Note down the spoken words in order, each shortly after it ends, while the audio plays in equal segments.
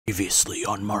Previously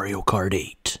on Mario Kart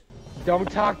 8. Don't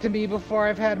talk to me before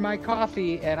I've had my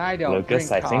coffee, and I don't Lucas,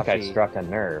 drink I think I coffee. struck a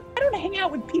nerve. I don't hang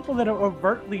out with people that are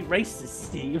overtly racist,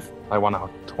 Steve. I want to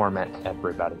torment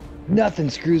everybody. Nothing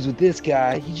screws with this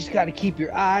guy. You just got to keep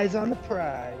your eyes on the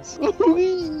prize. What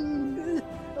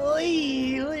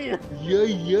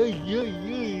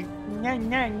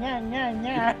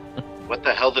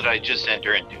the hell did I just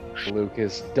enter into?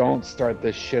 Lucas, don't start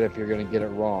this shit if you're gonna get it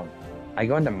wrong. I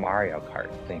go into Mario Kart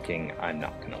thinking I'm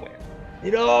not going to win.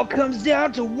 It all comes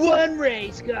down to one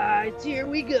race, guys. Here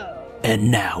we go.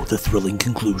 And now the thrilling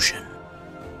conclusion.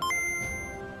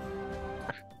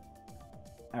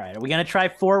 Alright, are we gonna try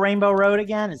 4 Rainbow Road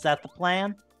again? Is that the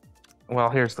plan? Well,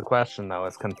 here's the question, though,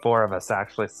 is can 4 of us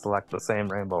actually select the same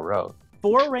Rainbow Road?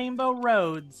 4 Rainbow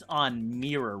Roads on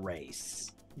Mirror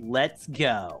Race. Let's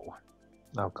go.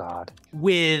 Oh, God.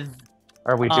 With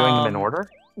Are we doing them in order?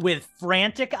 with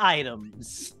frantic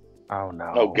items. Oh,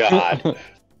 no. Oh God.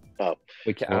 Oh,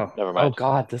 We can, well, oh, never mind. Oh,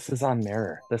 God, this is on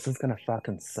Mirror. This is going to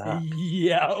fucking suck.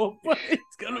 Yeah,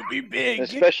 it's gonna be big.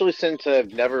 Especially since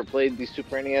I've never played the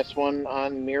Super NES one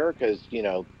on Mirror, because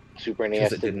Super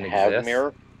NES it didn't didn't have exist?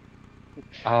 Mirror.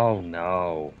 Oh,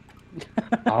 no.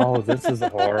 Oh, this is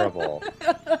horrible.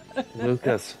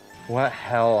 Lucas, what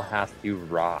hell hath you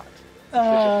wrought?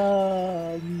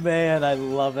 Oh man, I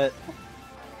love it.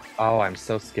 Oh, I'm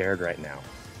so scared right now.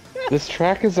 This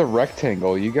track is a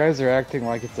rectangle. You guys are acting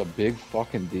like it's a big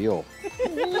fucking deal.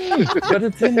 But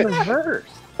it's in reverse.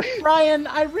 Bryan,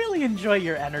 I really enjoy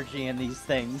your energy in these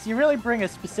things. You really bring a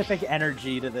specific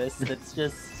energy to this that's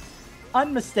just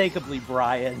unmistakably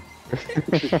Bryan.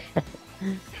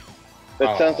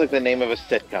 That sounds like the name of a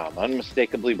sitcom.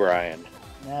 Unmistakably Bryan.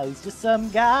 Now he's just some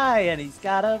guy and he's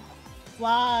gotta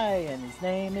fly and his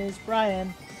name is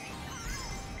Bryan.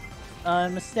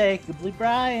 Unmistakably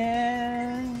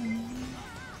Bryan.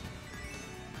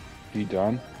 You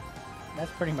done?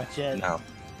 That's pretty much it. No.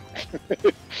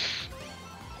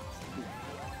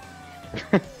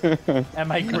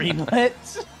 Am I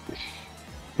greenlit?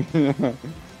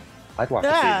 I'd watch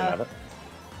a season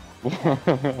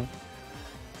of it.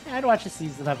 I'd watch a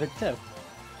season of it too.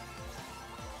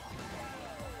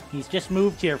 He's just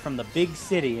moved here from the big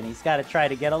city and he's got to try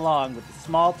to get along with the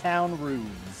small town rules.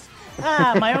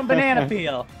 Ah, my own banana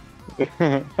peel.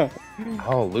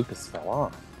 Oh, Lucas fell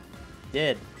off.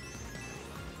 Did.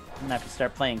 I'm gonna have to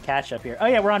start playing catch up here. Oh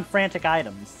yeah, we're on frantic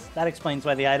items. That explains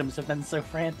why the items have been so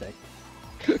frantic.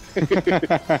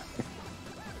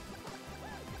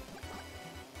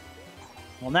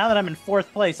 Well, now that I'm in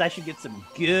 4th place, I should get some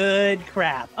good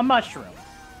crap. A mushroom.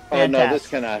 Oh no, this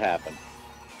Fantastic. cannot happen.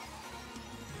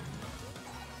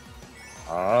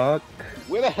 Fuck.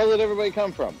 Where the hell did everybody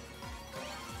come from?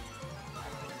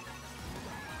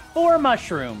 4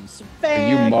 mushrooms. You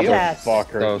Fantastic.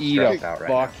 motherfucker. So Eat a stressed out right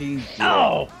now. fucking dick.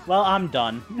 Oh, well, I'm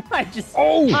done.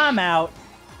 Oh! I'm out.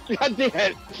 God damn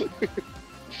it!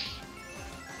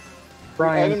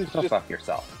 Brian, Items go just- fuck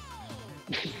yourself.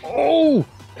 Oh!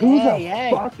 Who the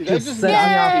Hey, fuck Did I just just set me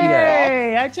off the edge?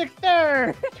 Yay! I took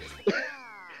 3rd.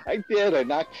 I did. I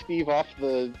knocked Steve off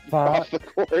the Fuck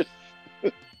course.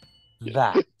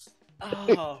 that.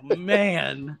 Oh,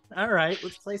 man. All right,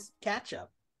 let's play some catch up.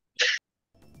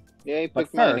 Yay, But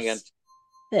pick mine again. first,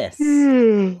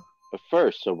 this. But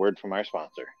first, a word from our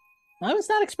sponsor. I was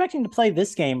not expecting to play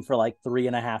this game for like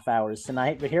 3.5 hours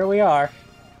tonight, but here we are.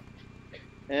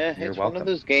 It's You're one welcome. of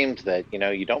those games that,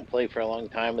 you don't play for a long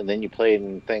time, and then you play it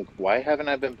and think, why haven't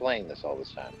I been playing this all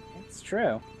this time? It's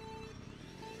true.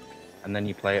 And then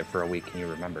you play it for a week and you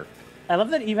remember. I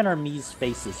love that even our Mii's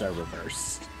faces are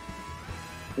reversed.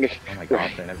 Oh my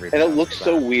god, then every And it looks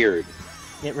so weird.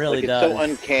 It really Like, does. it's so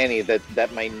uncanny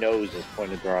that my nose is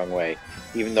pointed the wrong way,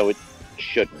 even though it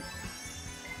shouldn't.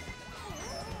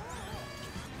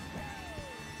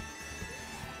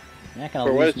 You're not gonna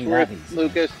For what lose it's me worth, that easy.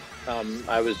 Lucas,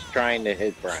 I was trying to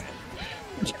hit Brian.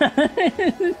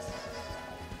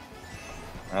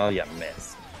 Oh, you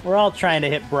missed. We're all trying to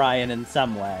hit Bryan in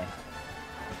some way.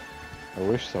 I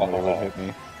wish somebody would hit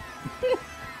me.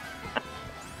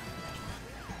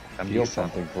 Feel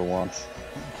something for once.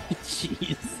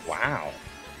 Jeez. Wow.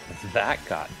 That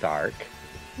got dark.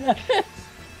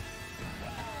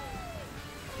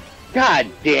 God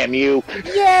damn you!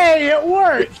 Yay! It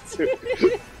worked.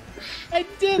 I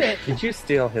did it. Did you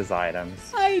steal his items?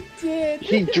 I did.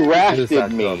 He Who's drafted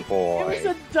that me. good It boy? was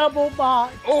a double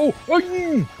box. Oh!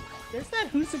 There's that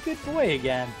who's a good boy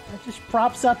again. It just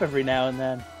props up every now and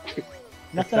then.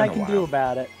 Nothing I been a can do while.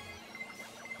 about it.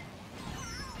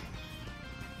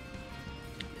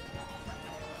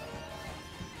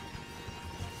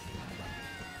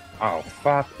 Oh,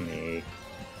 fuck me.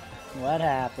 What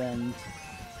happened?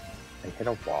 I hit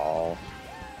a wall.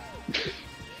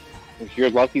 If you're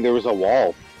lucky, there was a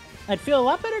wall. I'd feel a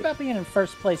lot better about being in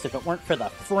first place if it weren't for the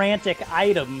frantic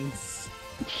items.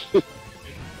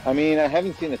 I mean, I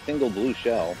haven't seen a single blue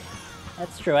shell.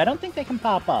 That's true. I don't think they can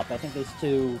pop up. I think there's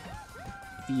too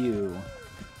few.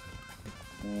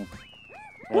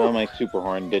 Well, my super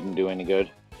horn didn't do any good.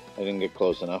 I didn't get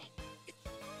close enough.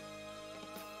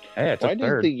 Hey, I took Why does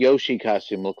third. the Yoshi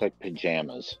costume look like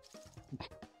pajamas?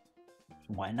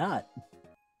 Why not?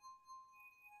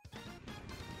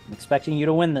 I'm expecting you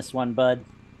to win this one, bud.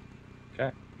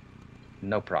 Okay.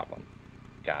 No problem.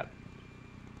 Got it.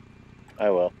 I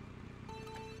will.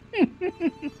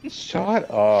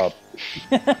 Shut up.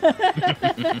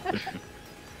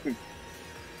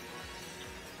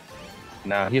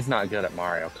 No, he's not good at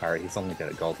Mario Kart. He's only good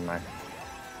at GoldenEye.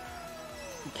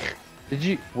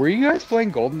 Were you guys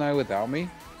playing GoldenEye without me?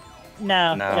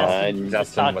 No,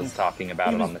 Justin was talking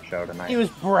about it on the show tonight. He was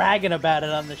bragging about it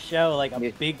on the show like a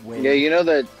big win. Yeah, you know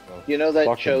that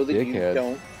Fucking show that dickhead. you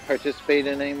don't participate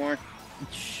in anymore?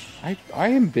 I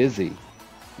am busy.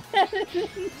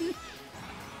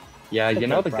 Yeah, you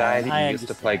know the guy Bryan, that I you used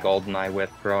to play understand. GoldenEye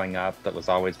with growing up that was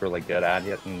always really good at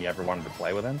it and you ever wanted to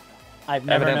play with him? I've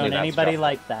never Evidently known that's anybody Justin.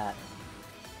 like that.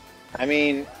 I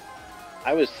mean,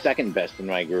 I was second best in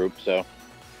my group, so...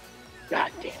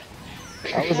 God damn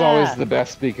it. I was always the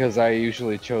best because I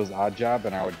usually chose odd job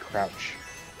and I would crouch.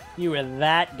 You were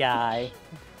that guy.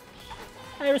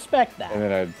 I respect that.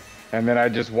 And then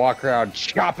I'd just walk around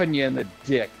chopping you in the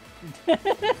dick.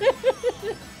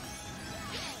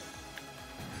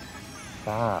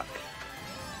 Fuck.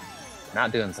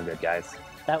 Not doing so good, guys.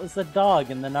 That was the dog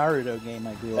in the Naruto game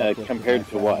I grew up with. Compared my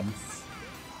to what? friends.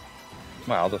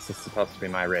 Well, this is supposed to be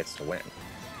my race to win,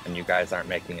 and you guys aren't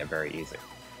making it very easy.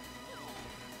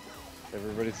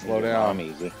 Everybody slow I'm down.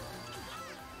 easy.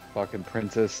 Fucking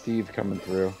Princess Steve coming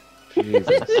through.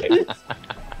 Jesus.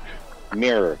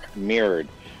 Mirrored.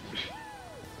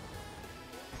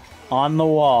 On the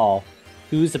wall.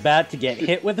 Who's about to get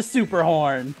hit with a super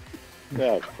horn?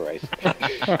 Oh, Christ.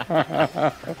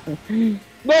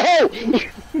 No!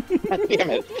 God damn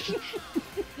it.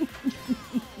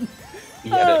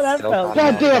 Yet Oh, it's that still felt- not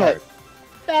God damn hard. it!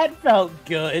 That felt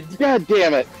good. God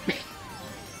damn it!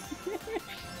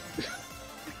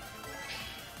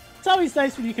 It's always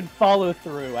nice when you can follow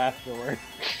through afterward.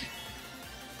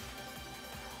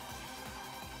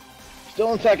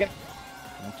 Still in second.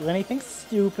 Don't do anything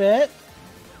stupid.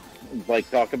 Like,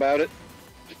 talk about it.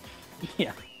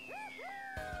 Yeah.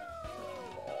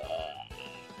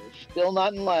 Still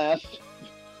not in last.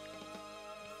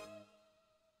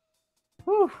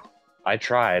 Whew. I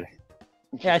tried.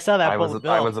 Yeah, I saw that I bullet was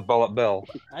bill. I was a bullet bill.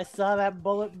 I saw that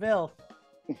bullet bill.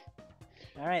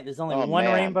 All right, there's only Oh, one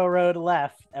man. Rainbow Road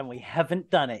left, and we haven't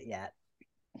done it yet.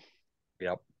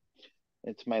 Yep.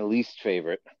 It's my least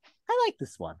favorite. I like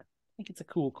this one. I think it's a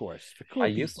cool course for cool I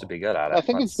used to people. be good at it. I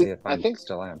think Let's it's- see if I I think-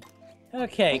 still am.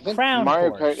 Okay, I think Crown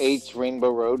Mario Course. Kart 8's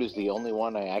Rainbow Road is the only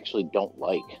one I actually don't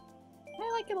like.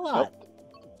 I like it a lot.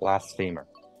 Blasphemer.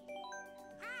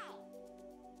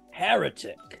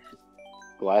 Heretic.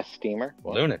 Glass Steamer?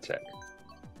 What? Lunatic.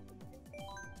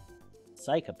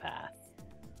 Psychopath.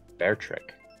 Bear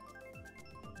trick.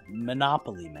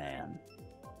 Monopoly Man.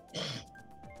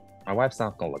 My wife's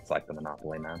uncle looks like the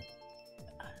Monopoly Man.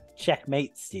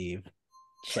 Checkmate, Steve.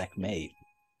 Checkmate.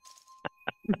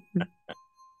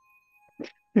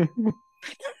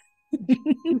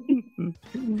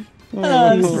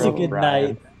 This is a good Bryan.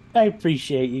 night. I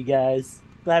appreciate you guys.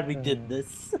 Glad we did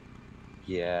this.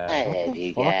 Yeah. I love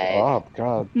you Fuck guys. up,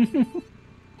 God.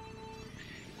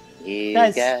 You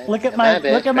Guys, look at my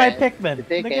best friends. Pikmin.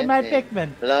 Thick Look at and my thin. Pikmin.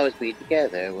 We'll always be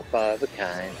together. We're far of a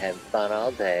kind. Having fun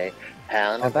all day.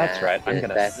 Pound Oh, that's right. I'm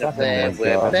gonna suck Oh my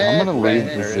God. I'm gonna leave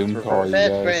the Zoom call, you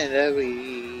Best guys. friend of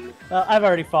we. Well, I've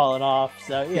already fallen off,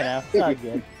 so you know, it's all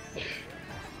good.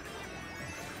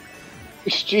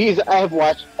 Jeez, I have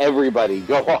watched everybody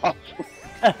go off.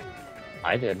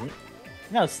 I didn't.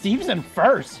 No, Steve's in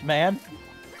first, man.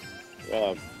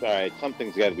 All right,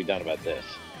 something's got to be done about this.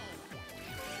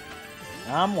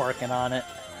 I'm working on it.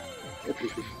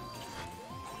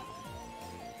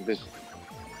 This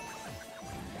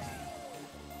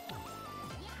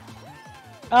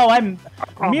Oh, I'm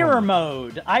mirror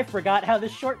mode. I forgot how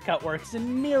this shortcut works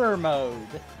in mirror mode.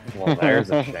 Well,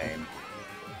 there's a shame.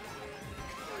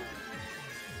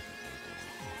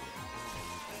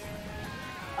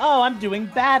 Oh, I'm doing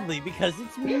badly because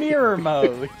it's mirror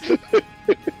mode.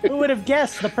 Who would have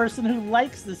guessed the person who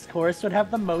likes this course would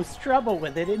have the most trouble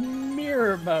with it in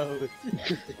mirror mode?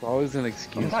 It's always an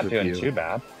excuse I'm not with doing you. too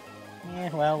bad.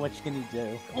 Yeah, well, what you gonna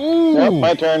do? Ooh. Yep,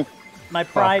 my turn. My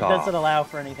pride off. doesn't allow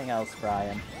for anything else,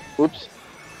 Bryan. Oops.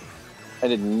 I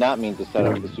did not mean to set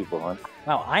up the super one.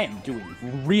 Wow, I am doing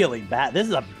really bad. This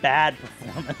is a bad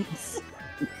performance.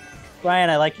 Bryan,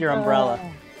 I like your umbrella.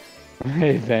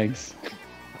 Hey, thanks.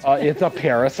 It's a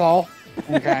parasol.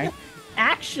 Okay.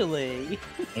 Actually,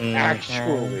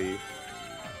 Actually.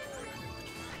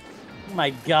 oh my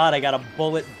God, I got a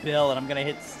bullet bill and I'm gonna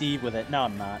hit Steve with it. No,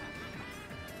 I'm not.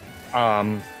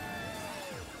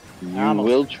 You Almost.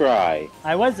 will try.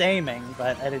 I was aiming,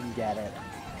 but I didn't get it.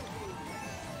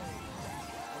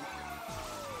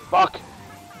 Fuck.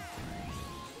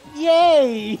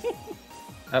 Yay!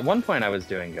 At one point, I was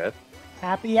doing good.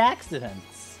 Happy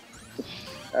accidents.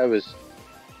 I was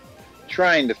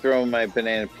trying to throw my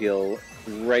banana peel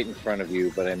right in front of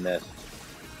you, but I missed.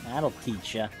 That'll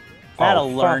teach you.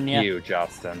 That'll learn fuck you. you,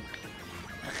 Justin.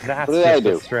 That's What did I just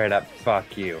do? a straight up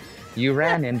fuck you. You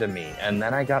ran into me, and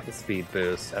then I got the speed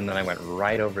boost, and then I went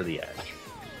right over the edge.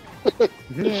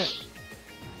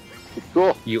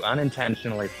 Cool. You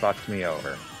unintentionally fucked me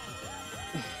over.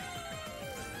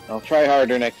 I'll try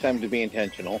harder next time to be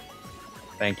intentional.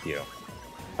 Thank you.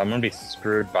 If I'm gonna be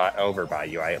screwed over by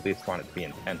you, I at least want it to be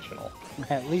intentional.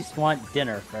 I at least want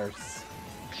dinner first.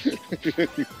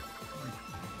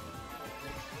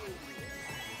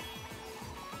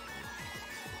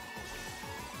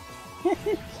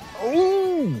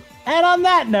 Ooh! And on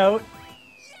that note,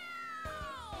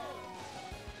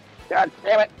 God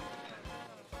damn it!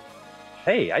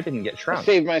 Hey, I didn't get I shrunk.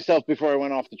 saved myself before I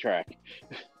went off the track.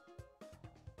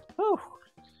 whew,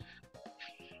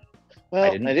 Well, I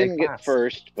didn't didn't take get last.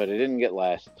 first, but I didn't get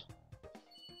last.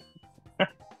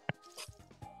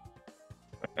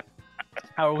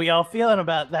 how are we all feeling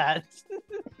about that?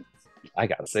 I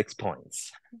got 6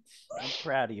 points. I'm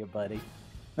proud of you, buddy. For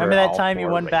Remember that all time you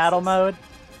 4 won battle races. mode?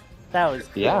 That was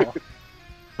cool. Yeah.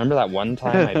 Remember that one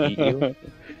time I beat you?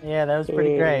 Yeah, that was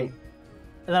pretty great.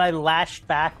 And then I lashed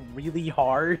back really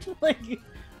hard, like The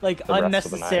rest of the night.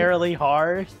 unnecessarily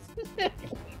hard.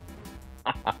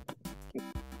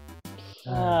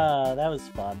 That was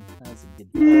fun. That was a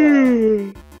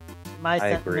good time. My I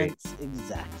agree. sentiments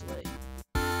exactly.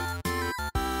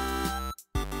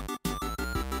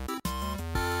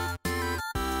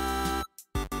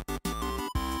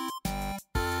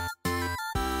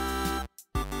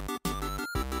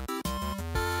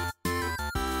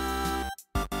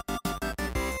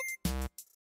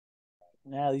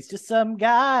 Now he's just some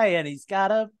guy and he's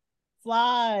gotta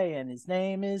fly and his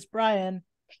name is Bryan.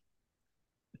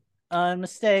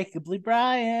 Unmistakably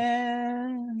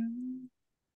Bryan.